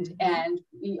around. And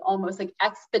we almost like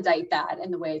expedite that in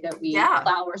the way that we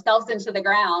plow ourselves into the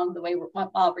ground the way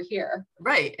while we're here.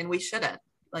 Right. And we shouldn't.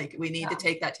 Like we need to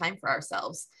take that time for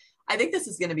ourselves. I think this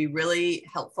is going to be really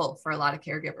helpful for a lot of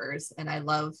caregivers. And I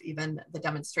love even the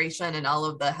demonstration and all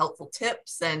of the helpful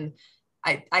tips. And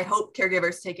I hope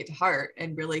caregivers take it to heart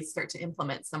and really start to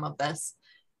implement some of this.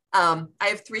 I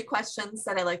have 3 questions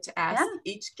that I like to ask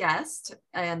each guest.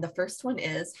 And the first one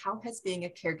is, how has being a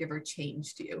caregiver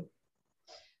changed you?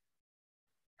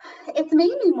 It's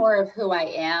made me more of who I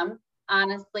am.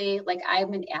 Honestly, like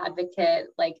I'm an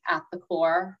advocate, like at the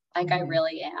core, like I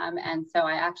really am. And so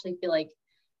I actually feel like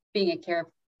being a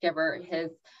caregiver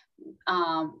has,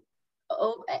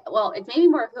 well, it's maybe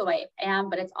more of who I am,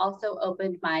 but it's also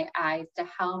opened my eyes to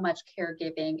how much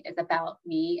caregiving is about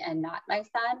me and not my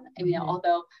son. I mean,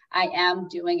 although I am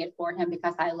doing it for him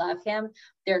because I love him,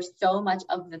 there's so much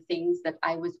of the things that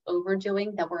I was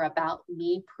overdoing that were about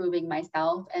me proving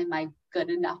myself and my good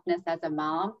enoughness as a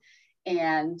mom.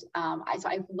 And so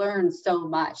I've learned so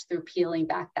much through peeling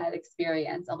back that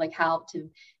experience of like how to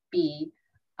be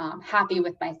happy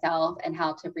with myself and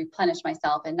how to replenish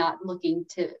myself and not looking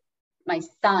to my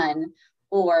son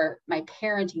or my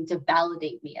parenting to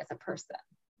validate me as a person.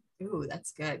 Ooh,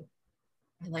 that's good.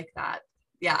 I like that.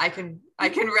 Yeah, I can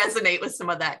resonate with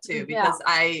some of that too, because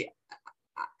I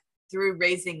through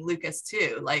raising Lucas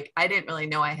too, like I didn't really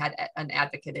know I had an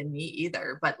advocate in me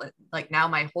either, but like now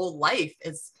my whole life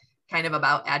is kind of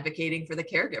about advocating for the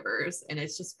caregivers. And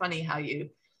it's just funny how you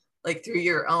like through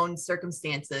your own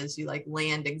circumstances, you like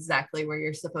land exactly where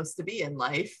you're supposed to be in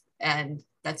life. And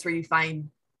that's where you find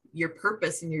your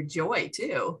purpose and your joy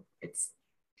too. It's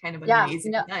kind of an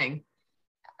amazing thing.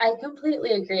 I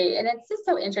completely agree. And it's just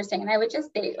so interesting. And I would just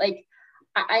say like,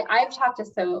 I've talked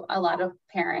to a lot of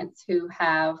parents who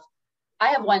I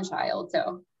have one child.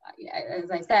 So as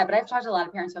I said, but I've talked to a lot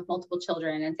of parents who have multiple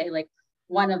children and say like,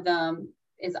 one of them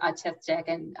is autistic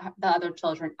and the other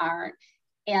children aren't.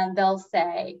 And they'll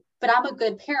say, but I'm a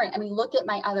good parent. I mean, look at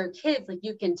my other kids. Like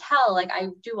you can tell, like I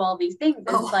do all these things. And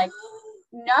it's like,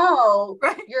 no,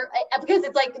 because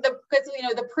it's like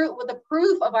the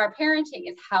proof of our parenting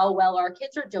is how well our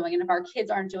kids are doing. And if our kids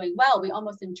aren't doing well, we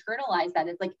almost internalize that.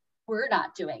 It's like, we're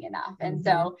not doing enough. And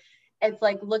so it's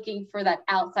like looking for that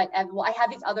outside. Well, I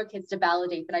have these other kids to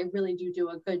validate that I really do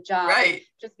a good job. Right.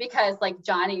 Just because like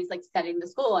Johnny's like setting the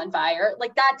school on fire,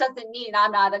 like that doesn't mean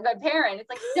I'm not a good parent. It's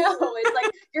like, no, it's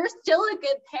like, you're still a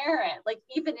good parent. Like,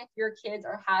 even if your kids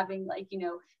are having like, you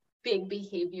know, big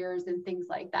behaviors and things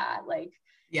like that. Like,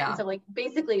 yeah. And so like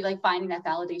basically like finding that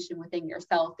validation within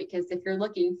yourself, because if you're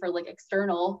looking for like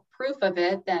external proof of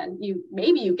it, then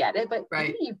maybe you get it, but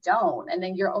maybe you don't. And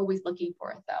then you're always looking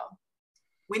for it though.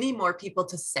 We need more people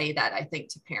to say that, I think,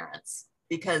 to parents,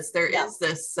 because there is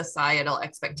this societal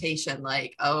expectation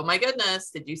like, oh my goodness,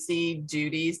 did you see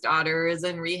Judy's daughter is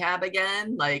in rehab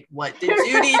again? Like, what did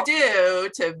Judy do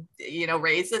to,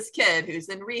 raise this kid who's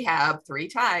in rehab 3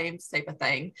 times type of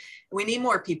thing? We need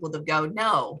more people to go,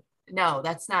 no,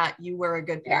 that's not, you were a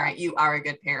good parent. You are a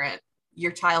good parent.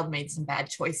 Your child made some bad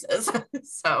choices.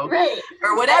 So,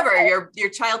 or whatever, your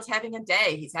child's having a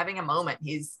day, he's having a moment,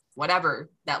 he's whatever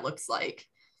that looks like.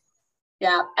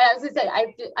 Yeah. And I was gonna say,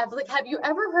 I was like, have you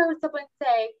ever heard someone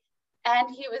say, and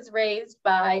he was raised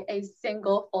by a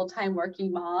single full-time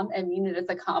working mom, and mean it as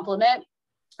a compliment?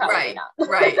 Probably not.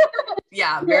 Right.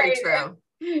 Yeah. Very true.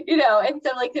 And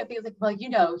so like, things like, well,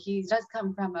 he does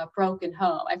come from a broken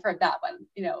home. I've heard that one,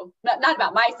 not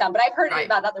about my son, but I've heard it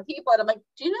about other people. And I'm like,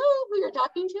 do you know who you're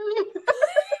talking to?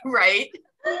 Right.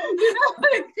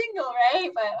 It's single,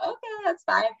 right? But okay, that's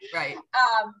fine. Right.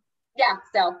 Yeah.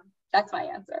 So that's my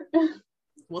answer.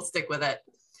 We'll stick with it.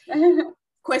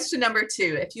 Question number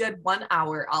 2, if you had 1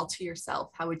 hour all to yourself,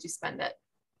 how would you spend it?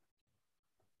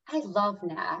 I love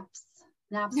naps.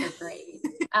 Naps are great.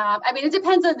 I mean, it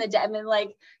depends on the day. I mean,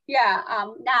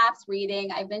 naps,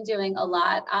 reading. I've been doing a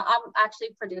lot. I'm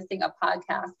actually producing a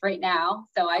podcast right now.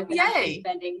 So I've been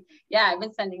spending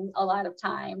a lot of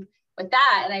time with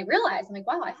that. And I realized, I'm like,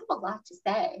 wow, I have a lot to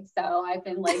say. So I've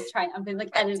been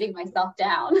editing myself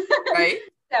down. Right.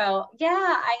 So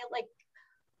yeah,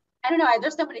 I don't know.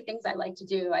 There's so many things I like to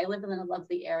do. I live in a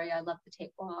lovely area. I love to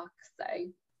take walks. I,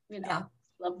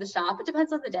 love the shop. It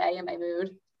depends on the day and my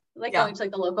mood. Going to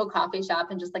the local coffee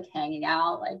shop and just hanging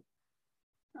out. I'm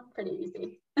pretty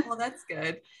easy. Well, that's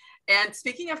good. And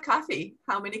speaking of coffee,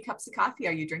 how many cups of coffee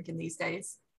are you drinking these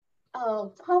days?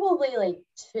 Oh, probably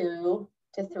 2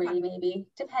 to 3, maybe,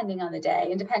 depending on the day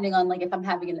and depending on if I'm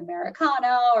having an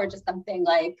Americano or just something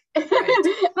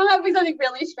if I'm having something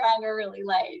really strong or really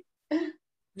light.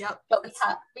 Yep. But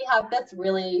we have this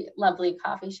really lovely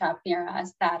coffee shop near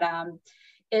us that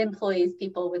it employs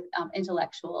people with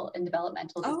intellectual and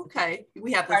developmental disabilities. Okay.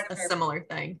 We have a similar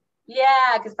thing.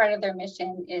 Yeah, because part of their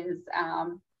mission is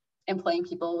employing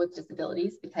people with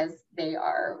disabilities because they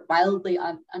are wildly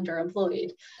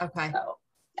underemployed. Okay. So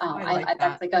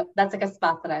that's a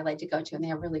spot that I like to go to, and they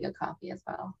have really good coffee as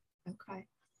well. Okay.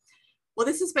 Well,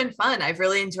 this has been fun. I've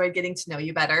really enjoyed getting to know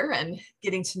you better and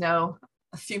getting to know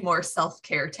a few more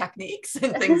self-care techniques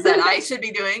and things that I should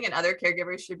be doing and other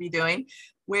caregivers should be doing.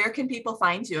 Where can people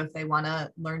find you if they want to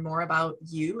learn more about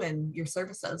you and your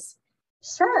services?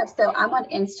 Sure. So I'm on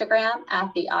Instagram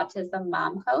at the Autism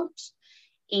Mom Coach.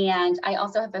 And I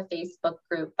also have a Facebook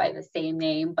group by the same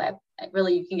name, but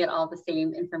really you can get all the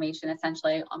same information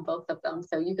essentially on both of them.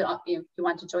 So you can, if you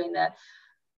want to join the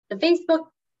Facebook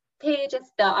page,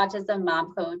 it's the Autism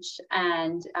Mom Coach.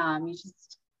 And you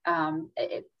just,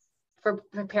 it's for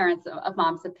parents of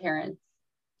moms of kids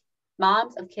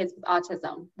with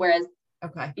autism. Whereas,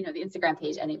 the Instagram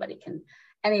page, anybody can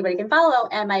follow.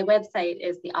 And my website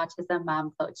is the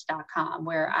autismmomcoach.com,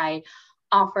 where I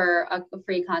offer a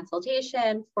free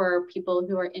consultation for people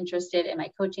who are interested in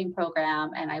my coaching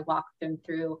program. And I walk them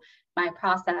through my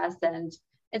process. And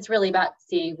it's really about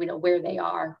seeing, where they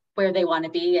are, where they want to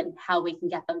be, and how we can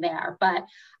get them there. But,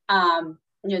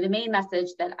 the main message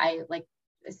that I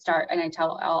start, and I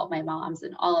tell all of my moms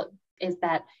is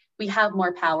that we have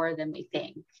more power than we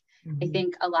think. Mm-hmm. I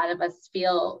think a lot of us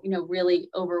feel, really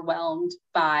overwhelmed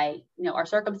by, our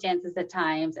circumstances at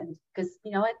times, and because,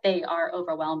 they are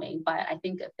overwhelming. But I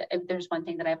think if there's one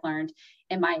thing that I've learned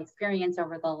in my experience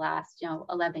over the last,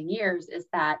 11 years is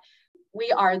that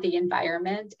we are the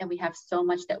environment, and we have so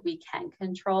much that we can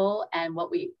control, and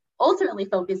what we ultimately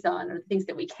focus on are the things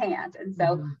that we can't. And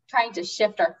so trying to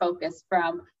shift our focus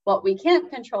from what we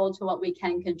can't control to what we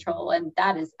can control, and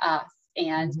that is us.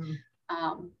 And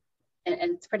and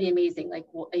it's pretty amazing,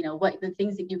 what the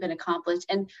things that you can accomplish,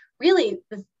 and really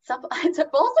it's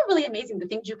also really amazing the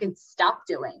things you can stop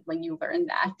doing when you learn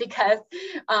that, because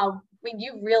when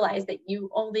you realize that you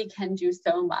only can do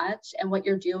so much and what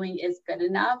you're doing is good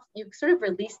enough, you sort of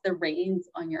release the reins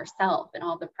on yourself and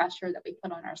all the pressure that we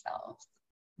put on ourselves.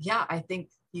 Yeah, I think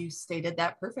you stated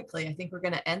that perfectly. I think we're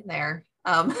going to end there.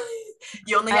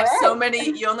 You only have so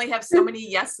many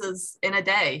yeses in a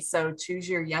day. So choose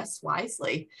your yes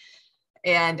wisely.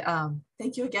 And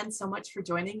thank you again so much for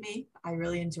joining me. I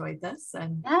really enjoyed this.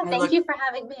 And thank you for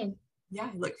having me.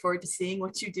 Yeah, I look forward to seeing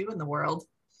what you do in the world.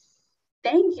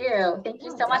 Thank you. Thank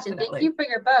you so much. Definitely. And thank you for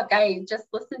your book. I just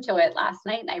listened to it last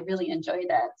night and I really enjoyed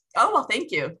it. Oh, well,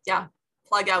 thank you. Yeah.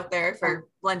 Plug out there for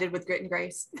Blended with Grit and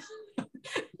Grace.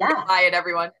 Yeah. Buy it,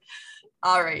 everyone.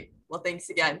 All right. Well, thanks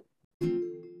again.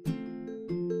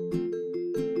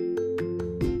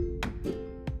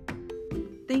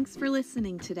 Thanks for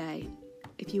listening today.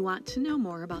 If you want to know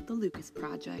more about the Lucas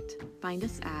Project, find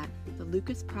us at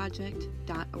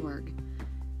thelucasproject.org.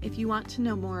 If you want to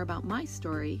know more about my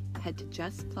story, head to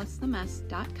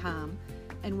justplusthemess.com,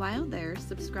 and while there,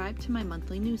 subscribe to my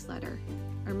monthly newsletter,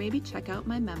 or maybe check out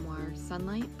my memoir,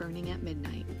 Sunlight Burning at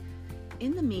Midnight.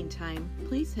 In the meantime,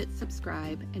 please hit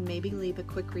subscribe and maybe leave a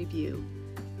quick review.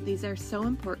 These are so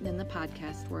important in the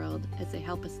podcast world as they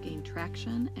help us gain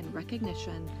traction and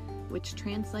recognition, which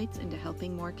translates into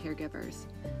helping more caregivers.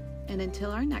 And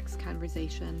until our next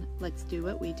conversation, let's do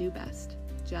what we do best.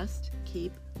 Just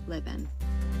keep living.